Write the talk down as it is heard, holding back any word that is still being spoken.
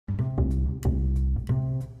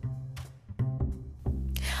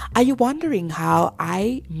Are you wondering how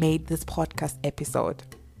I made this podcast episode?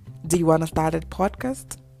 Do you want to start a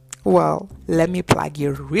podcast? Well, let me plug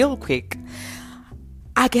you real quick.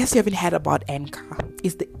 I guess you haven't heard about Anchor.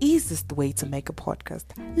 It's the easiest way to make a podcast.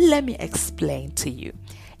 Let me explain to you.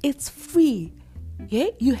 It's free. Yeah,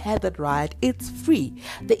 you heard that right. It's free.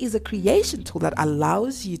 There is a creation tool that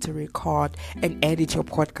allows you to record and edit your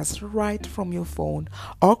podcast right from your phone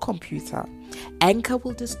or computer. Anchor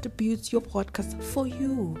will distribute your podcast for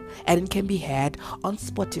you, and it can be heard on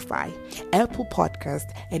Spotify, Apple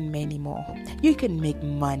Podcast, and many more. You can make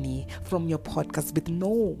money from your podcast with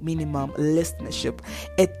no minimum listenership.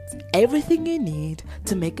 It's everything you need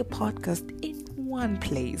to make a podcast in one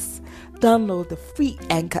place. Download the free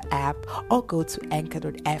Anchor app or go to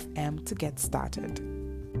anchor.fm to get started.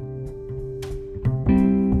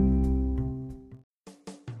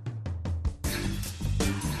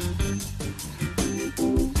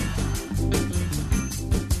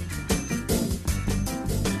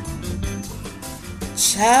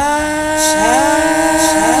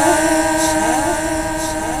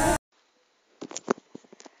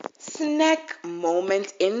 Snack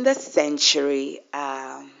moment in the century.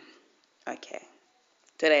 Okay.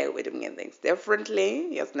 Today we're doing things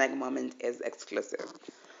differently. Your snack moment is exclusive.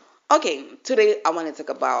 Okay, today I want to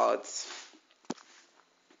talk about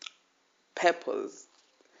peppers.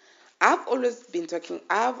 I've always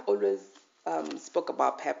spoke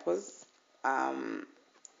about peppers.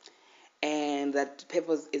 And that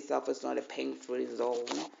peppers itself is not a pain-free zone.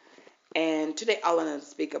 And today I want to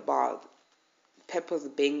speak about peppers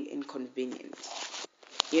being inconvenient.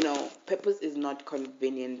 Peppers is not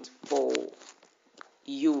convenient for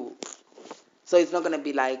you. So it's not going to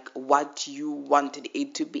be like what you wanted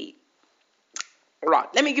it to be. Right.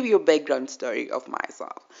 Let me give you a background story of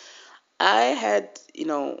myself. I had,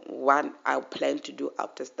 what I planned to do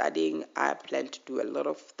after studying. I planned to do a lot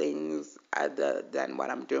of things other than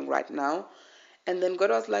what I'm doing right now. And then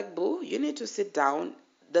God was like, boo, you need to sit down.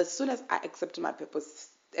 As soon as I accepted my purpose,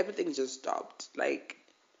 everything just stopped. Like,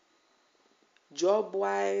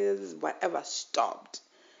 job-wise, whatever stopped.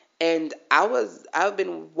 And I've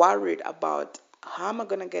been worried about how am I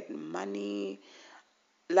going to get money?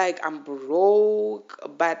 Like, I'm broke,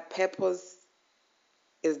 but purpose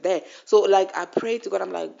is there. So, like, I prayed to God.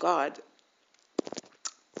 I'm like, God,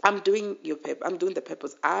 I'm doing the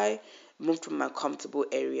purpose. I moved from my comfortable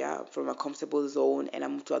area, from a comfortable zone, and I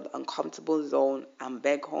moved to an uncomfortable zone. I'm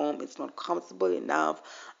back home. It's not comfortable enough.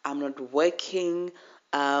 I'm not working.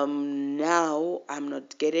 Now I'm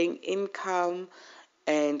not getting income,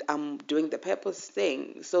 and I'm doing the purpose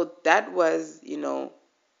thing. So that was,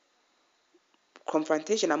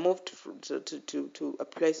 confrontation. I moved to a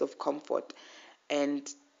place of comfort and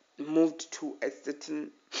moved to a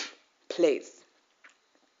certain place.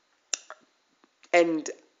 And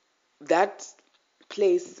that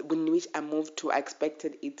place in which I moved to, I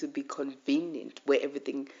expected it to be convenient, where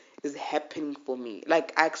everything is happening for me.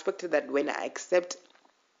 Like, I expected that when I accept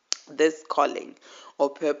this calling or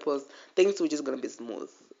purpose, things were just going to be smooth.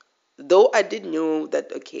 Though I did know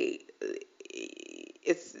that, okay,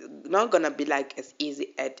 it's not going to be like as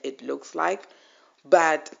easy as it looks like,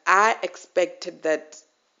 but I expected that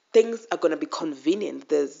things are going to be convenient.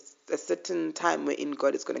 There's a certain time wherein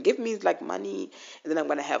God is going to give me like money, and then I'm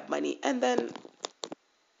going to have money, and then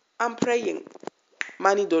I'm praying,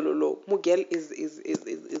 money dololo. Miguel is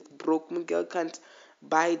broke. Miguel can't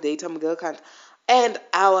buy data. Miguel can't, and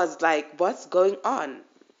I was like, what's going on?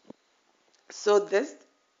 So this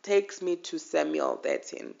takes me to Samuel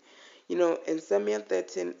 13. In Samuel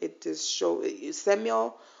 13, it is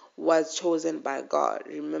Samuel was chosen by God.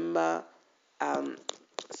 Remember,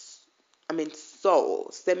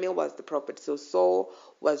 Saul. Samuel was the prophet, so Saul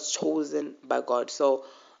was chosen by God. So,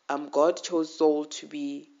 God chose Saul to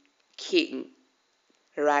be king,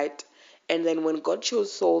 right? And then when God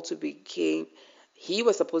chose Saul to be king, he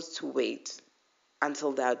was supposed to wait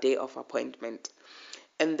until their day of appointment.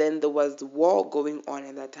 And then there was war going on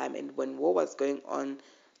at that time, and when war was going on,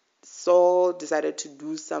 Saul decided to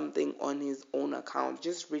do something on his own account.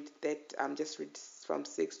 Just read from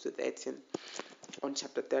 6 to 13 on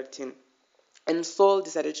chapter 13. And Saul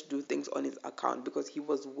decided to do things on his account because he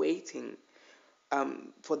was waiting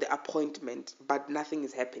for the appointment, but nothing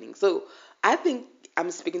is happening. So I think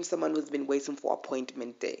I'm speaking to someone who's been waiting for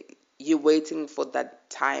appointment day. You're waiting for that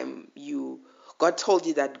time. God told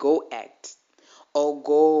you that go act or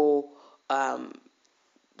go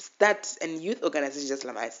start a youth organization, just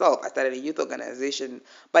like myself. I started a youth organization,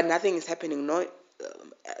 but nothing is happening. No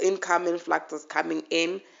income influx is coming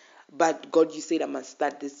in. But God, you said I must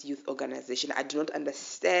start this youth organization. I do not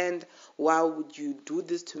understand. Why would you do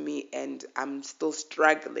this to me? And I'm still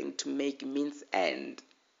struggling to make means end.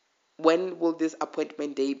 When will this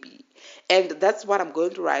appointment day be? And that's what I'm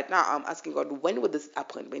going through right now. I'm asking God, when will this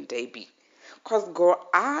appointment day be? Because, girl,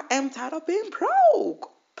 I am tired of being broke.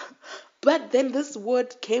 But then this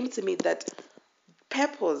word came to me that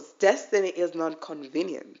purpose, destiny is not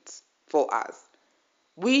convenient for us.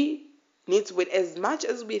 We need to wait as much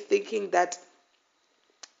as we're thinking that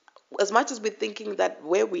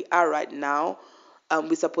where we are right now,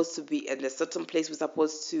 we're supposed to be in a certain place, we're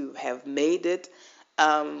supposed to have made it.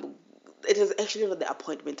 It is actually not the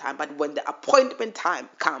appointment time, but when the appointment time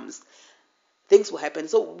comes, things will happen.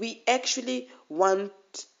 So we actually want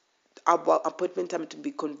our appointment time to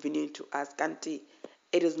be convenient to us. Kanti,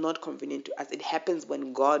 it is not convenient to us. It happens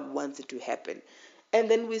when God wants it to happen. And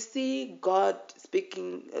then we see God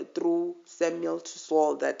speaking through Samuel to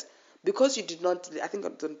Saul that because you did not, I think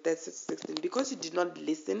on 16, because you did not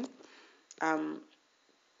listen um,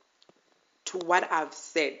 to what I've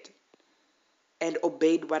said and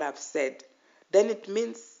obeyed what I've said, then it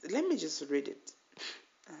means, let me just read it.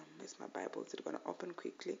 Where's my Bible? Is it going to open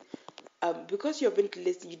quickly? Because you haven't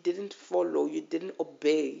listened, you didn't follow, you didn't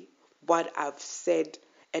obey what I've said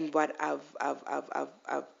and what I've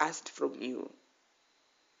asked from you,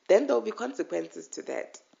 then there will be consequences to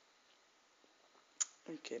that.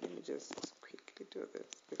 Okay, let me just quickly do this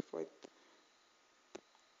before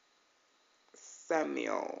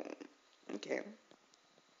Samuel. Okay,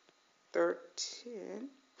 13.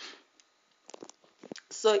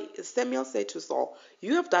 So Samuel said to Saul,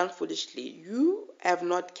 "You have done foolishly. You have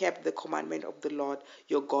not kept the commandment of the Lord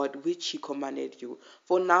your God, which he commanded you.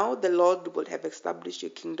 For now the Lord will have established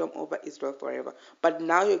your kingdom over Israel forever. But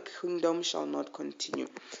now your kingdom shall not continue."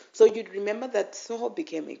 So you'd remember that Saul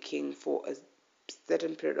became a king for a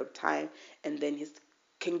certain period of time, and then his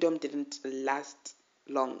kingdom didn't last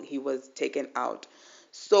long. He was taken out.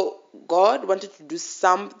 So God wanted to do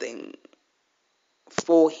something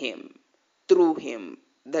for him, through him,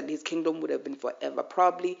 that his kingdom would have been forever.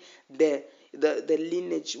 Probably the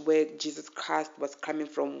lineage where Jesus Christ was coming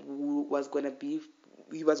from, who was gonna be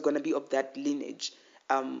he was gonna be of that lineage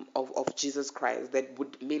of Jesus Christ. That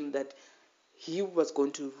would mean that he was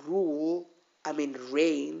going to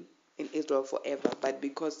reign in Israel forever. But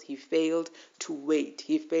because he failed to wait,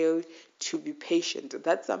 he failed to be patient.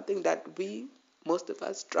 That's something that most of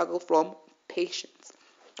us struggle from, patience.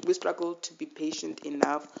 We struggle to be patient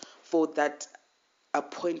enough for that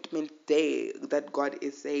appointment day that God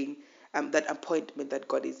is saying, that appointment that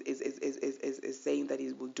God is saying that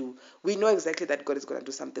he will do. We know exactly that God is going to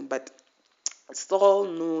do something, but Saul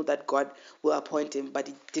knew that God will appoint him, but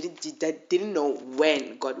he didn't know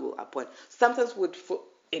when God will appoint. Sometimes we'd feel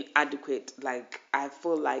inadequate, like I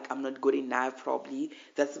feel like I'm not good enough, probably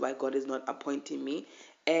that's why God is not appointing me.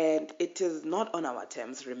 And it is not on our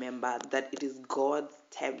terms. Remember that it is God's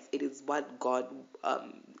terms. It is what God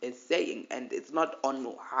is saying, and it's not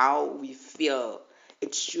on how we feel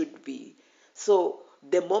it should be. So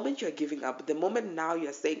the moment you're giving up, the moment now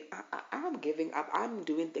you're saying, I'm giving up, I'm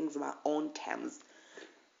doing things on my own terms,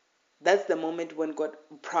 that's the moment when God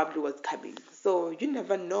probably was coming. So you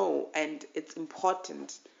never know, and it's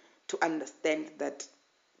important to understand that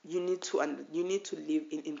you need to live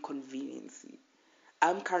in inconvenience.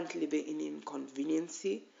 I'm currently living in inconvenience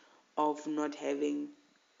of not having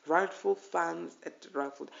funds at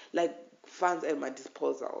my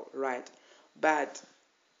disposal, right? But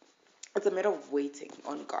it's a matter of waiting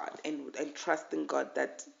on God and trusting God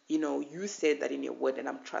that, you said that in your word, and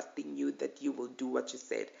I'm trusting you that you will do what you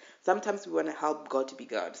said. Sometimes we want to help God to be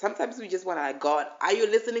God. Sometimes we just want to, God, are you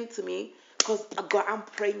listening to me? Because, God, I'm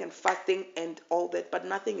praying and fasting and all that, but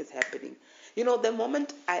nothing is happening. The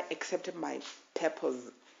moment I accepted my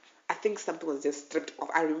purpose, I think something was just stripped off.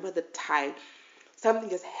 I remember the time something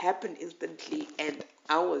just happened instantly, and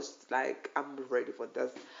I was like, I'm ready for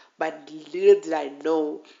this. But little did I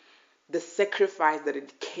know the sacrifice that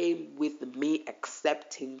it came with me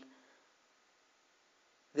accepting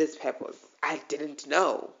this purpose. I didn't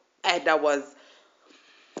know. And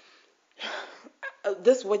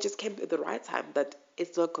this word just came at the right time, that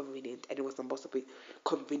it's not convenient, and it was supposed to be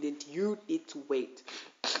convenient. You need to wait.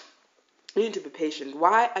 You need to be patient.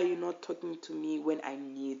 Why are you not talking to me when I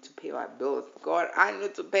need to pay my bills? God, I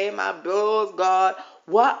need to pay my bills, God.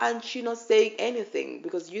 Why aren't you not saying anything?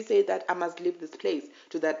 Because you say that I must leave this place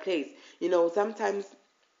to that place. Sometimes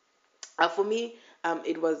for me,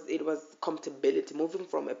 it was comfortability, moving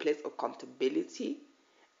from a place of comfortability.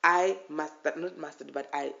 I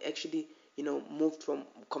actually moved from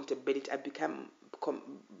comfortability. I became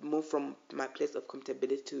move from my place of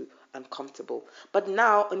comfortability to uncomfortable. But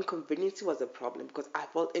now inconvenience was a problem because I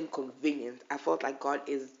felt inconvenienced. I felt like God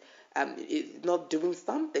is not doing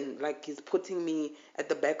something, like He's putting me at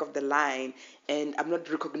the back of the line, and I'm not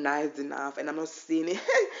recognized enough, and I'm not seen it.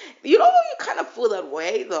 You kind of feel that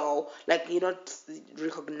way though, like you're not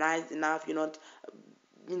recognized enough. Yeah,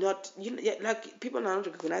 like people are not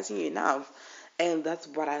recognizing you enough, and that's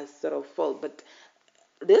what I sort of felt. But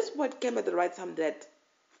this word came at the right time, that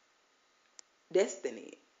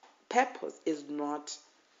destiny, purpose is not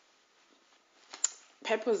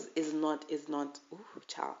ooh,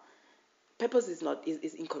 child. Purpose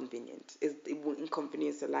is inconvenient. It will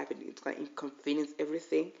inconvenience your life, and it's gonna inconvenience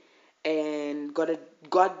everything. And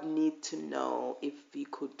God need to know if He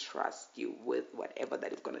could trust you with whatever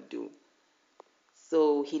that He's gonna do.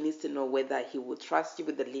 So He needs to know whether He will trust you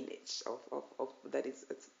with the lineage of that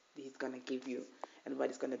He's gonna give you, and what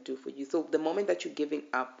He's gonna do for you. So the moment that you're giving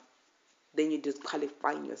up, then you're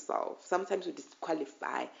disqualifying yourself. Sometimes we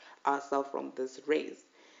disqualify ourselves from this race.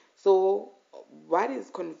 So what is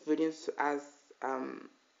convenience to us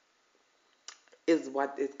is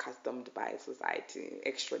what is customed by society.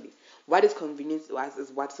 Actually, what is convenience to us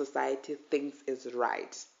is what society thinks is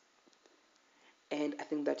right, and I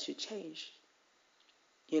think that should change.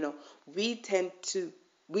 You know, we tend to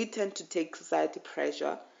take society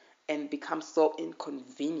pressure and become so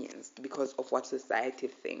inconvenienced because of what society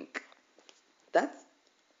think. That's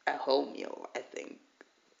a whole meal, I think.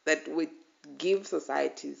 That we give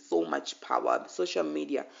society so much power, social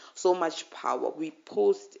media, so much power. We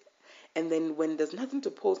post, and then when there's nothing to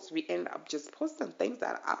post, we end up just posting things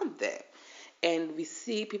that aren't there. And we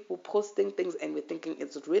see people posting things, and we're thinking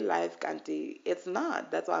it's real life, Kanti. It's not.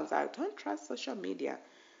 That's why I'm saying, don't trust social media.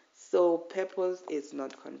 So purpose is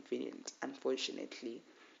not convenient, unfortunately.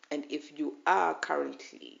 And if you are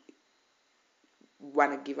currently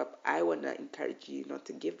want to give up, I want to encourage you not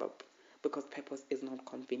to give up, because purpose is not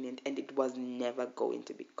convenient, and it was never going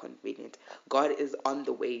to be convenient. God is on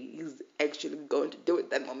the way. He's actually going to do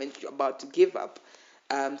it that moment you're about to give up.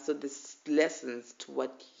 So there's lessons to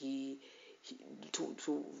what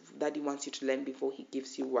to that He wants you to learn before He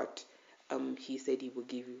gives you what He said He will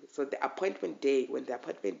give you. So the appointment day, when the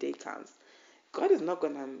appointment day comes, God is not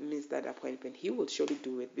gonna miss that appointment. He will surely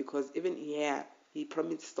do it, because even here He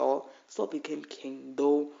promised Saul became king,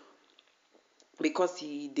 though because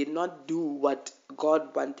he did not do what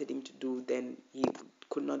God wanted him to do, then he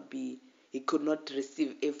could not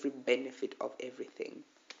receive every benefit of everything.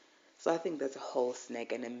 So I think that's a whole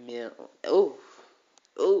snack and a meal. Oh,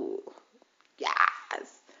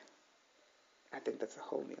 yes. I think that's a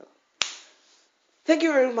whole meal. Thank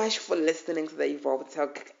you very much for listening to the Evolve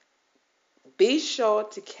Talk. Be sure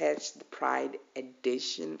to catch the Pride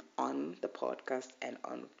edition on the podcast and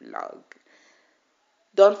on vlog.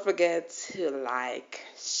 Don't forget to like,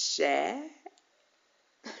 share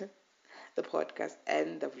the podcast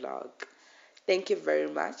and the vlog. Thank you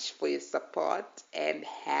very much for your support, and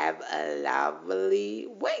have a lovely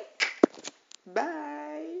week. Bye.